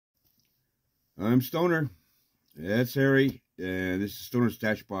I'm Stoner. That's Harry, and this is Stoner's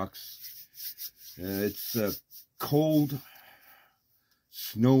Stash Box. It's cold,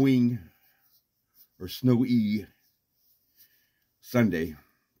 snowing, or snowy Sunday.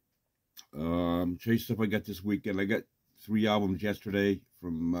 Show you stuff I got this weekend. I got 3 albums yesterday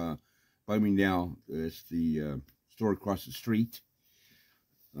from Buy Me Now. It's the store across the street.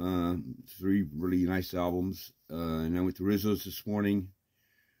 3 really nice albums. And I went to Rizzo's this morning.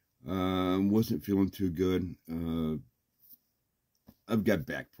 Wasn't feeling too good. I've got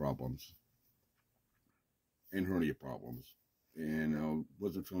back problems and hernia problems, and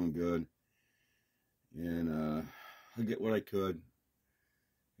wasn't feeling good. And I get what I could.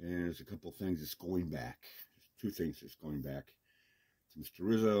 And there's a couple things that's going back. There's 2 things that's going back to Mr.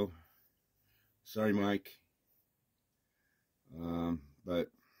 Rizzo. Sorry, Mike. But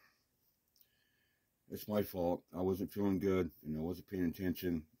it's my fault. I wasn't feeling good, and I wasn't paying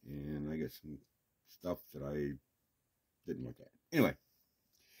attention, and I got some stuff that I didn't look at. Anyway,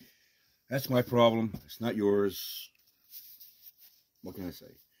 that's my problem. It's not yours. What can I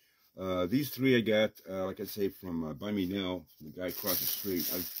say? These 3 I got, like I say, from Buy Me Now, from the guy across the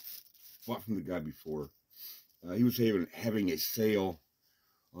street. I've bought from the guy before. He was having a sale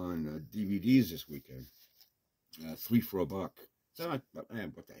on DVDs this weekend. 3 for $1. So what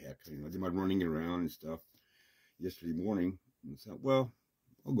the heck, I did my running around and stuff yesterday morning, and I thought, well,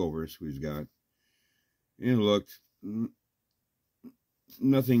 I'll go over and see what he's got. And looked,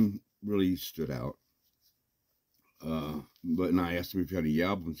 nothing really stood out. But I asked him if he had any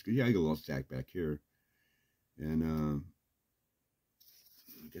albums, because yeah, I got a little stack back here. And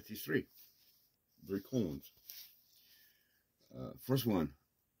I got these 3 very cool ones. First one,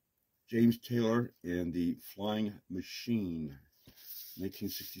 James Taylor and the Flying Machine,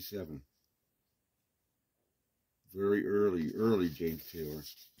 1967. Very early James Taylor.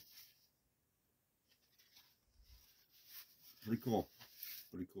 Pretty cool.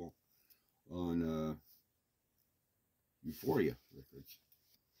 On Euphoria Records.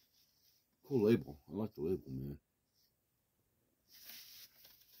 Cool label. I like the label, man.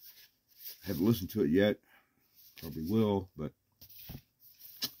 Haven't listened to it yet. Probably will, but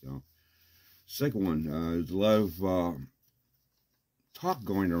so. Second one, there's a lot of talk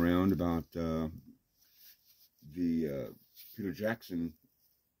going around about the Peter Jackson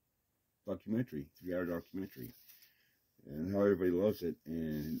documentary, 3-hour documentary, and how everybody loves it.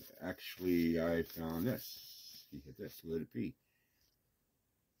 And actually, I found this. He had this. Let it be.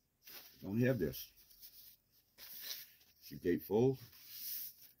 Don't have this. It's a gatefold.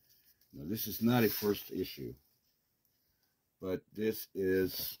 Now, this is not a first issue, but this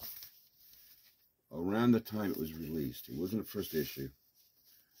is around the time it was released. It wasn't a first issue.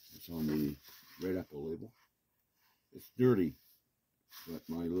 It's on the Red Apple label. It's dirty, but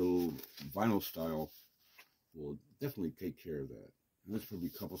my little vinyl style will definitely take care of that. And there's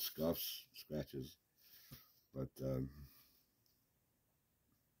probably a couple scuffs, scratches, but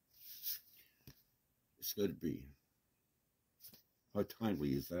it's good to be. How timely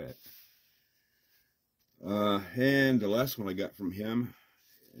is that? And the last one I got from him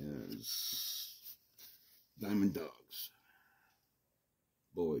is Diamond Dogs.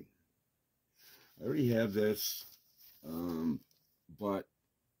 Boy, I already have this, but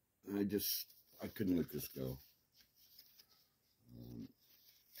I couldn't let this go.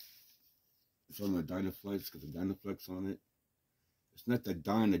 It's on the Dynaflex, got the Dynaflex on it. It's not the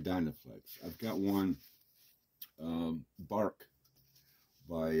Dynaflex. I've got one, Bark,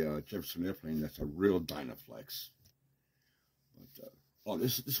 by Jefferson Airplane. That's a real Dynaflex. But, oh,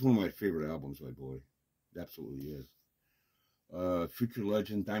 this is one of my favorite albums by Boy. It absolutely is. Future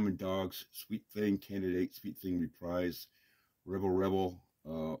Legend, Diamond Dogs, Sweet Thing Candidate, Sweet Thing Reprise, Rebel Rebel,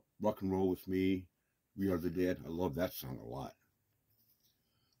 Rock and Roll With Me, We Are the Dead. I love that song a lot.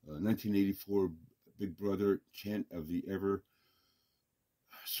 1984 Big Brother, Chant of the Ever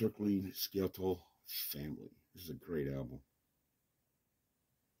Circling Skeletal Family. This is a great album.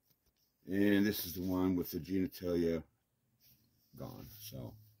 And this is the one with the genitalia gone.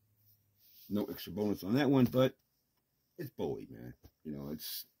 So, no extra bonus on that one, but it's Bowie, man. You know,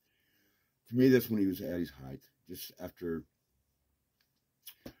 it's, to me, that's when he was at his height. Just after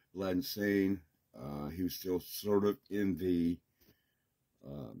Aladdin Sane, he was still sort of in the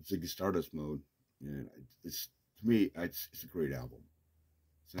Ziggy Stardust mode. And it's, to me, it's a great album.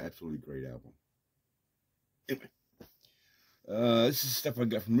 It's an absolutely great album. Anyway, this is stuff I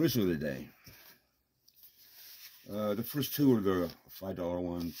got from Rizzo today. The first 2 are the $5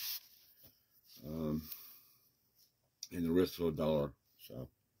 ones. And the rest are $1. So,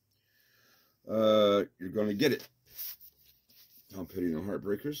 you're going to get it. Tom Petty and the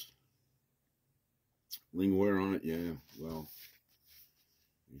Heartbreakers. Ring wear on it, yeah. Well,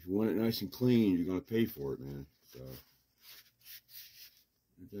 if you want it nice and clean, you're gonna pay for it, man. So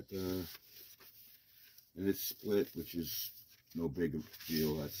and it's split, which is no big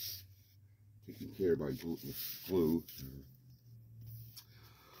deal. That's taken care of by glue.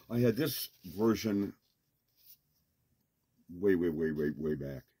 I had this version way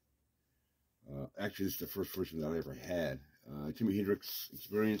back. Actually, this is the first version that I ever had. Jimi Hendrix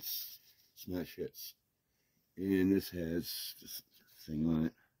Experience Smash Hits. And this has this thing on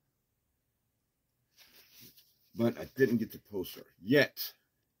it. But I didn't get the poster yet.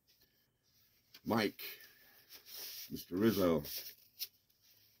 Mike, Mr. Rizzo,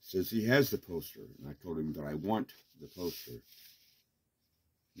 says he has the poster. And I told him that I want the poster.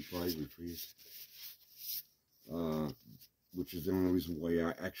 You probably please. Which is the only reason why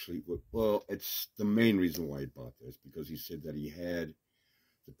I actually, well, it's the main reason why I bought this, because he said that he had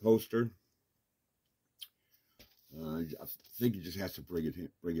the poster. I think he just has to bring it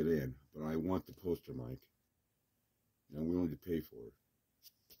in, but I want the poster, Mike, and I'm willing to pay for it.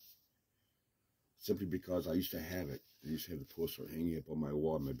 Simply because I used to have it. I used to have the poster hanging up on my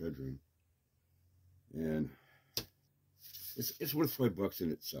wall in my bedroom, and it's worth $5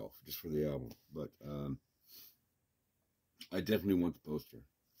 in itself, just for the album, but I definitely want the poster.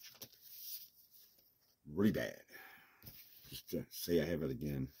 Really bad. Just to say I have it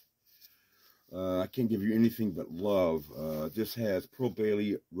again. I can't give you anything but love. This has Pearl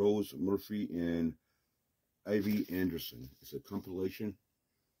Bailey, Rose Murphy, and Ivy Anderson. It's a compilation.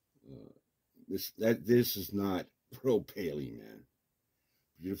 This is not Pearl Bailey, man.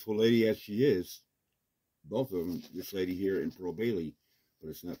 Beautiful lady as she is. Both of them, this lady here and Pearl Bailey, but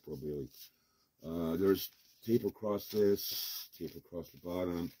it's not Pearl Bailey. There's tape across this, tape across the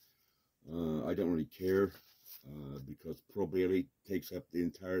bottom. I don't really care because Pearl Bailey takes up the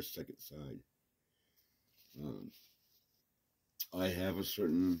entire second side. I have a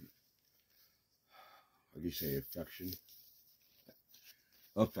certain, how do you say,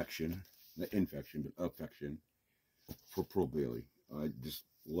 affection, not infection, but affection for Pearl Bailey. I just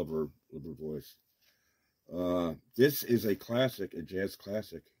love her voice. This is a classic, a jazz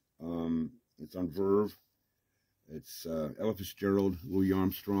classic. It's on Verve. It's Ella Fitzgerald, Louis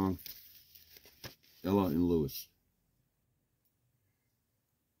Armstrong, Ella and Louis.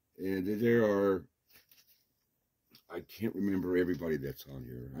 And there are, I can't remember everybody that's on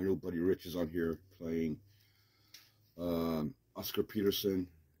here. I know Buddy Rich is on here playing. Oscar Peterson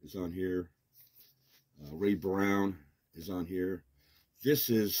is on here. Ray Brown is on here. This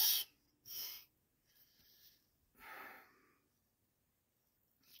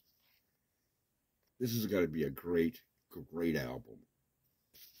has got to be a great album.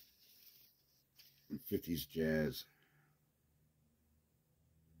 50s jazz.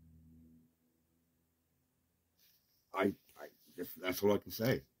 That's all I can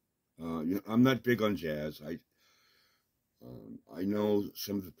say. You know, I'm not big on jazz. I know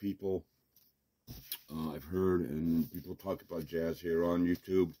some of the people I've heard, and people talk about jazz here on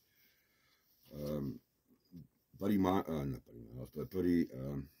YouTube.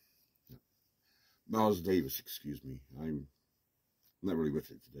 Miles Davis, excuse me. I'm not really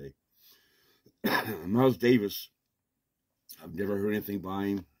with it today. Miles Davis, I've never heard anything by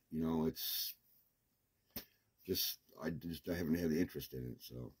him. You know, it's just, I haven't had the interest in it,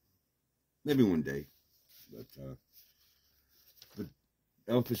 so maybe one day. But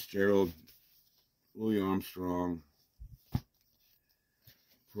Ella Fitzgerald, Louis Armstrong,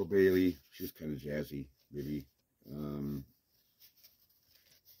 Pearl Bailey, she's kind of jazzy, maybe.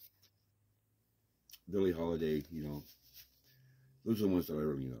 Billie Holiday, you know, those are the ones that I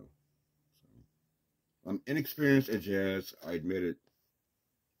really know. So, I'm inexperienced at jazz, I admit it.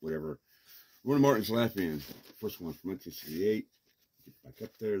 Whatever. Roy Martin's Laugh Band, first one from 1968. Get back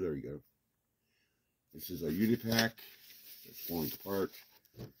up there. There you go. This is a Unipack. It's falling apart.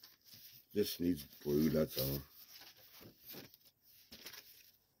 This needs glue, that's all.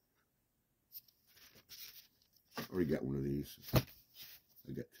 I already got one of these.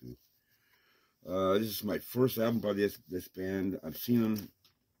 I got two. This is my first album by this band. I've seen them.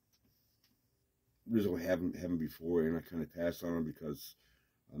 Really haven't before, and I kind of passed on them because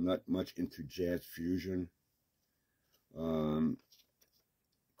I'm not much into jazz fusion.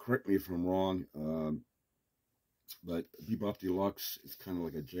 Correct me if I'm wrong, but Bebop Deluxe is kind of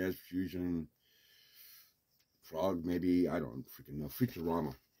like a jazz fusion prog, maybe. I don't freaking know.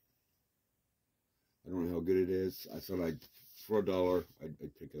 Freakorama. I don't know how good it is. I thought for $1, I'd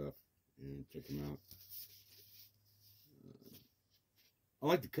pick it up and check them out. I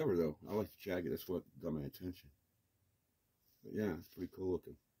like the cover though. I like the jacket. That's what got my attention. But yeah, it's pretty cool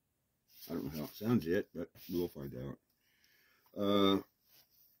looking. I don't know how it sounds yet, but we'll find out.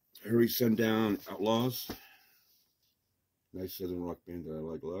 Hurry Sundown Outlaws. Nice southern rock band that I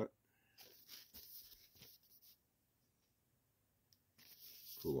like a lot.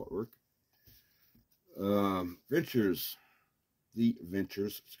 Cool artwork. Ventures. The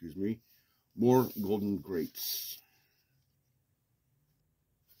Ventures, excuse me. More Golden Greats.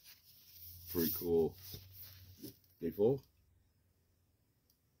 Pretty cool. Gatefold.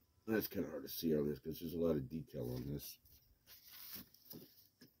 That's kind of hard to see on this because there's a lot of detail on this.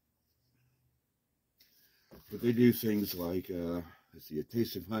 But they do things like, let's see, A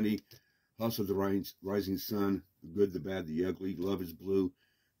Taste of Honey, House of the Rising Sun, The Good, the Bad, the Ugly, Love is Blue,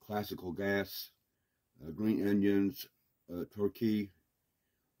 Classical Gas, Green Onions, Torquay,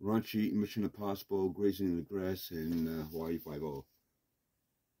 Raunchy, Mission Impossible, Grazing in the Grass, and Hawaii 5-0.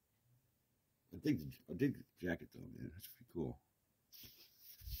 I dig the jacket though, man. That's pretty cool.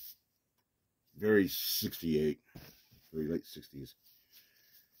 Very 68, very late 60s.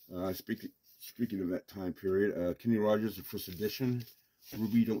 Speaking of that time period, Kenny Rogers, the first edition,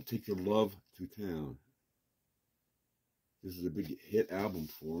 Ruby, Don't Take Your Love to Town. This is a big hit album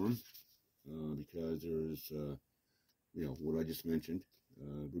for him because there's, you know, what I just mentioned.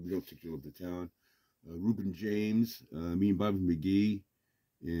 Ruby, Don't Take Your Love to Town. Reuben James, Me and Bobby McGee,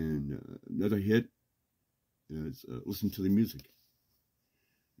 and another hit is Listen to the Music.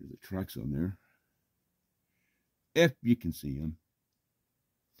 There's the tracks on there. If you can see them.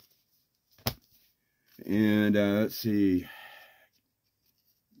 And let's see,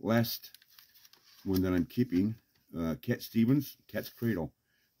 last one that I'm keeping, Cat Stevens, Cat's Cradle.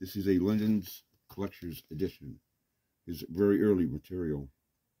 This is a London's Collector's Edition. It's very early material.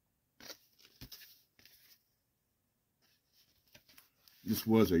 This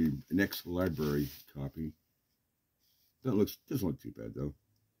was an ex-library copy. Doesn't look too bad though.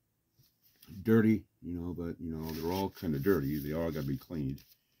 Dirty, you know, but you know they're all kind of dirty. They all got to be cleaned.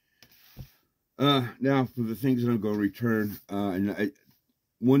 Now for the things that I'm going to return,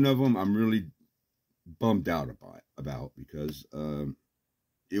 one of them I'm really bummed out about because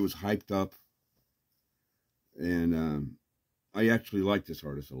it was hyped up, and I actually like this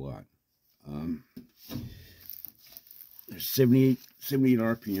artist a lot. There's 78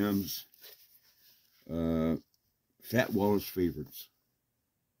 RPMs. Fat Waller's Favorites.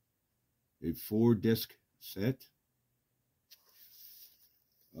 A 4-disc set.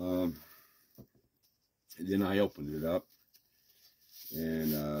 And then I opened it up,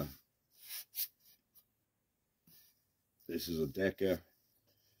 and this is a Decca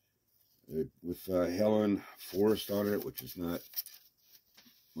with Helen Forrest on it, which is not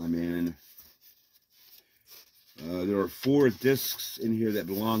my man. There are 4 discs in here that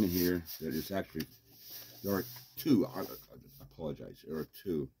belong in here. That is actually, there are 2. I apologize. There are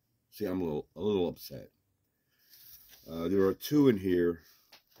 2. See, I'm a little upset. There are 2 in here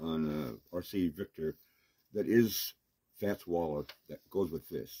on RC Victor. That is Fats Waller. That goes with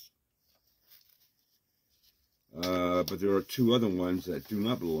this. But there are 2 other ones that do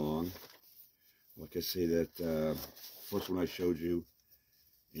not belong. Like I say, that first one I showed you,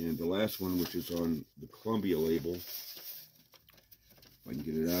 and the last one, which is on the Columbia label. If I can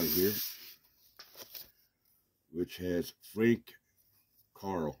get it out of here, which has Frank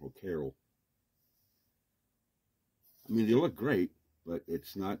Carl or Carol. I mean, they look great, but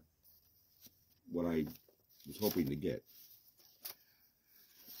it's not what I was hoping to get.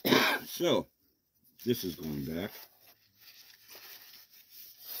 So this is going back.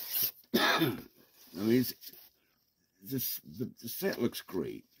 I mean, the set looks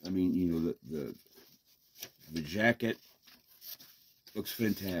great. I mean, you know, the jacket looks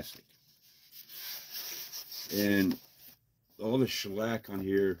fantastic, and all the shellac on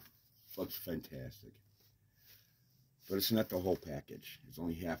here looks fantastic. But it's not the whole package. It's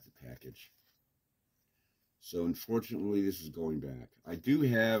only half the package. So unfortunately, this is going back. I do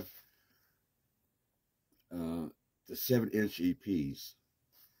have the 7-inch EPs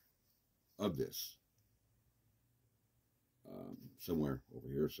of this somewhere over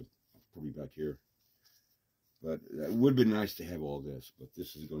here, so probably back here. But it would have been nice to have all this, but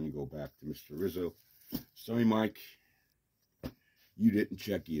this is going to go back to Mr. Rizzo. Sorry, Mike, you didn't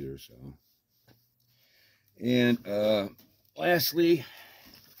check either, so. And lastly,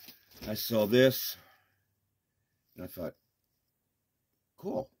 I saw this, and I thought,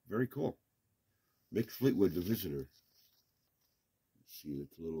 cool, very cool. Mick Fleetwood, The Visitor. See that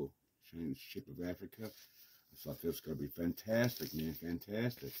little shining ship of Africa? I thought this was going to be fantastic, man,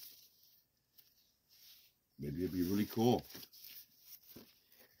 fantastic. Maybe it'd be really cool.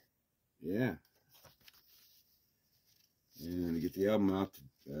 Yeah. And to get the album out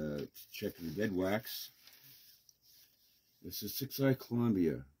to check the dead wax. This is 6i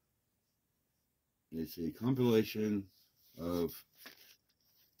Columbia. It's a compilation of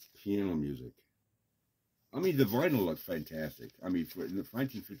piano music. I mean, the vinyl looks fantastic. I mean, for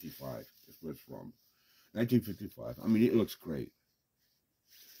 1955 is what it's from. 1955. I mean, it looks great.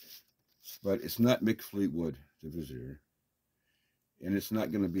 But it's not Mick Fleetwood, The Visitor. And it's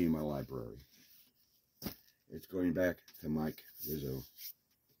not going to be in my library. It's going back to Mike Rizzo.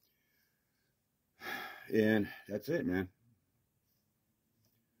 And that's it, man.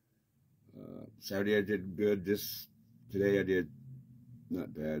 Saturday I did good. Today I did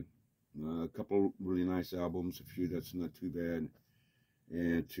not bad. A couple really nice albums, a few that's not too bad,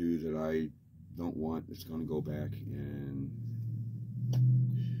 and two that I don't want. It's going to go back, and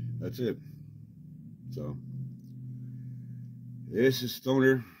that's it. So this is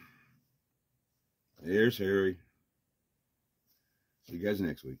Stoner. Here's Harry. See you guys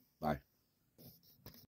next week. Bye.